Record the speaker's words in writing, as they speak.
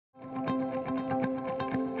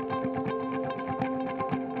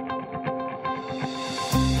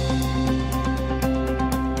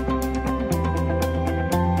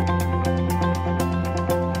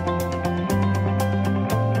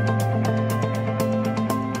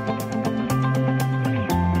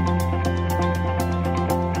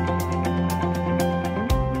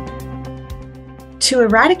To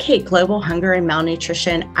eradicate global hunger and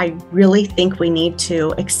malnutrition, I really think we need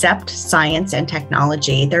to accept science and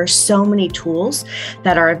technology. There are so many tools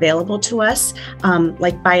that are available to us,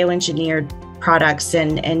 like bioengineered products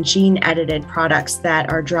and gene-edited products that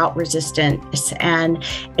are drought resistant, and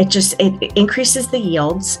it increases the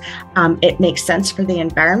yields. It makes sense for the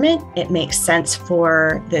environment. It makes sense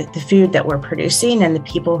for the food that we're producing and the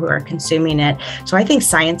people who are consuming it. So I think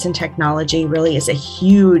science and technology really is a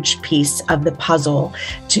huge piece of the puzzle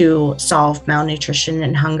to solve malnutrition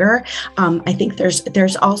and hunger. I think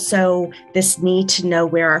there's also this need to know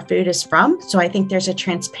where our food is from. So I think there's a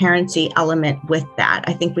transparency element with that.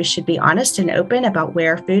 I think we should be honest and open about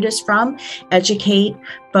where food is from, educate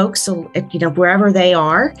folks, wherever they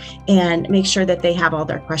are, and make sure that they have all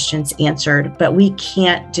their questions answered. But we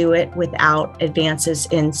can't do it without advances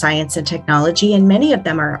in science and technology, and many of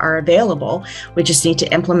them are available. We just need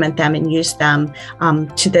to implement them and use them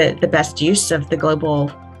to the best use of the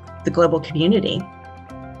global community.